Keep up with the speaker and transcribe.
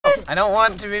I don't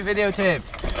want to be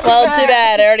videotaped. Well, too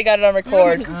bad. I already got it on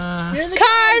record.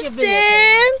 Carsten!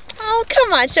 Oh,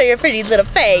 come on. Show your pretty little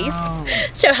face. Oh.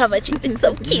 Show how much you've been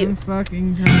so cute. Don't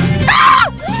do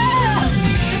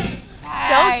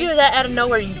that out of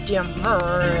nowhere, you damn.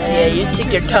 Yeah, you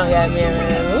stick your tongue at me.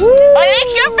 I lick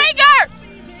your finger!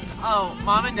 Oh,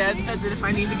 Mom and Dad said that if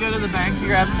I need to go to the bank to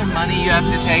grab some money, you have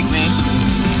to take me.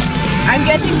 I'm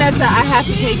guessing that's a I have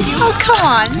to take you. Oh, come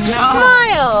on. Just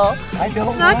smile. I don't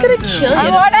It's not going to kill you. I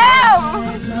want out!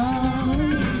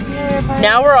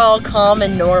 Now we're all calm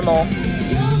and normal.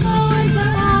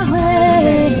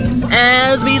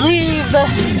 As we leave the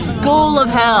school of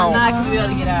hell. I'm not going to be able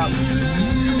to get out.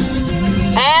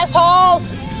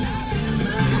 Assholes!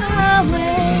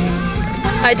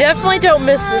 I definitely don't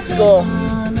miss this school.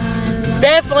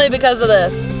 Definitely because of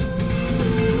this.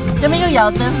 Let me go yell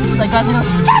at them. It's like, guys, go,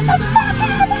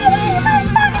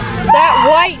 that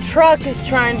white truck is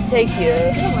trying to take you.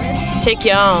 Take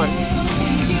you on.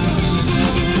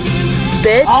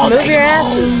 Bitch, move your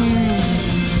asses.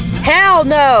 Hell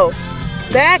no!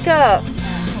 Back up.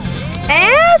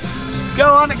 Ass?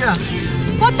 Go, Annika.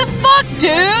 What the fuck,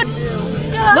 dude?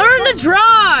 Learn to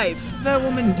drive! What's that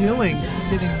woman doing?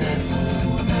 Sitting there.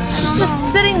 She's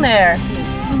just sitting there.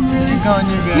 Keep going,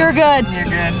 you're good. You're good. You're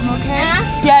good. okay?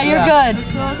 Yeah, you're good. Is it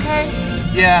still okay?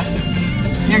 Yeah.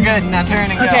 You're good. Now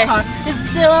turn and go. Okay. Is it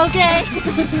still okay?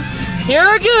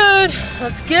 You're good.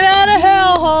 Let's get out of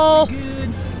hellhole.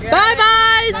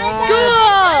 Bye-bye,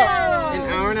 school! An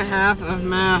hour and a half of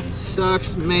math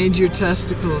sucks major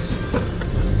testicles. I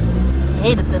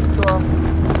hated this school.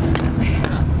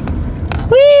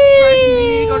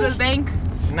 Whee! You go to the bank?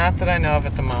 Not that I know of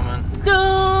at the moment. School.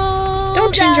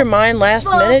 Don't change your mind last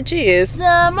minute, jeez.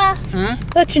 Summer.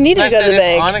 Thought you needed to go to the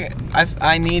bank.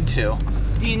 I need to.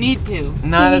 Do you need to?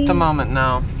 Not at the moment,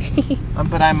 no.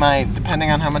 But I might, depending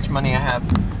on how much money I have.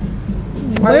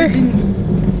 Where?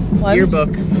 What? Yearbook.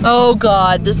 Oh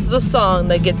God, this is the song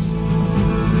that gets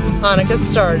Hanukkah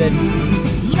started.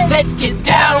 Let's get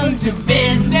down to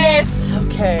business.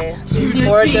 Okay, to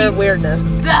support their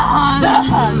weirdness. The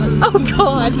Hun. Oh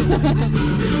God.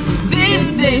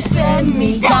 Did they send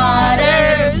me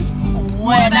daughters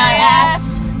when I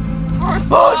asked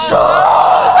for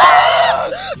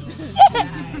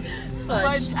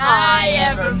much I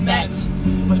ever met?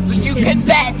 But you can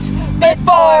bet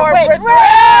before we're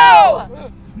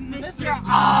through, Mr.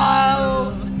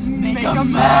 I'll make a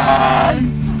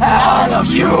man out of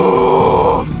you.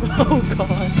 Oh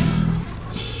God.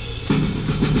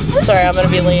 Sorry, I'm gonna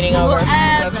be leaning over.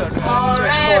 As To a forest.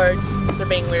 record. They're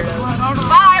being weirdos.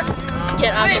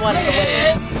 Get on the one of the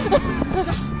way.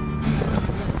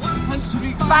 Once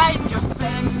we find your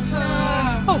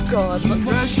center, Oh God.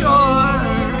 we're sure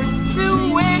to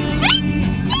win.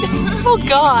 Oh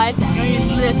God. In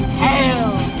this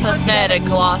hell. Pathetic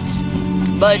lot.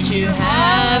 But you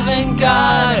haven't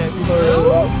got a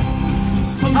clue.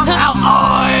 Somehow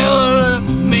I'll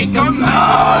make a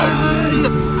man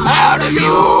out of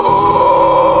you.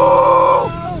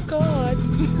 Oh God.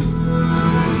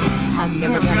 I'm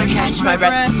never gonna catch my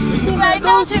breath. See my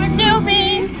those who knew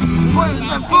me. Boys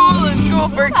are fool in school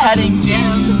for cutting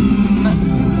gym.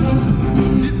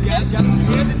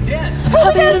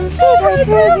 I've been so right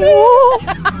through you.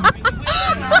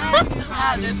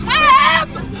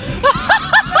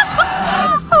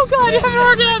 Oh God, you have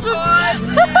orgasms.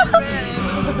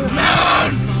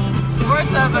 Man,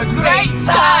 force of a great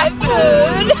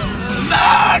typhoon.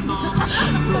 Man,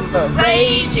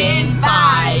 raging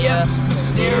fire,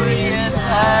 mysterious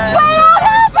as. We don't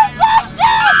have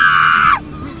protection!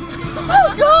 Oh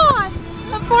God,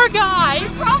 the poor guy. You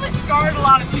probably scarred a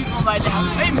lot of people by now.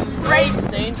 I'm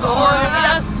racing toward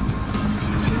us.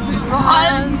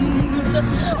 Runs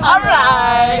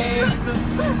arrive.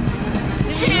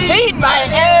 Heed my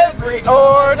every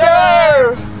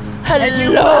order.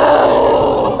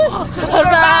 Hello.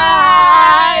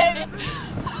 Arrive.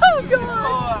 Oh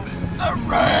God. The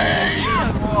rain.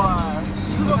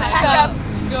 So pack up.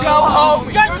 Go home.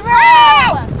 You're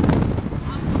through.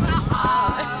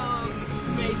 I'll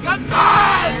make a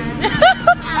man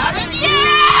out of you.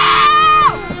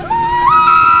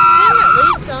 Sing at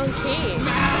least on key.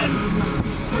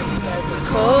 As a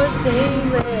coursing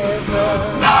river,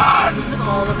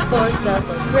 all the force of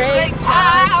a great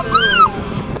typhoon,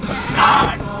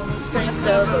 strength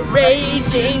of a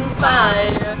raging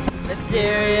fire,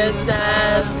 mysterious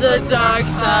as the dark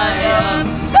side of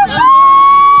the moon.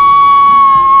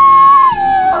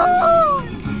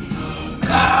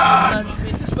 Must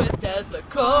be swift as the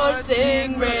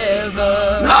coursing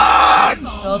river,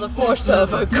 all the force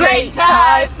of a great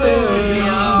typhoon.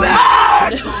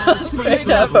 Picked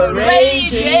up a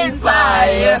raging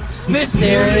fire,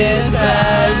 mysterious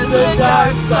as the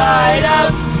dark side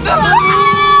of the moon.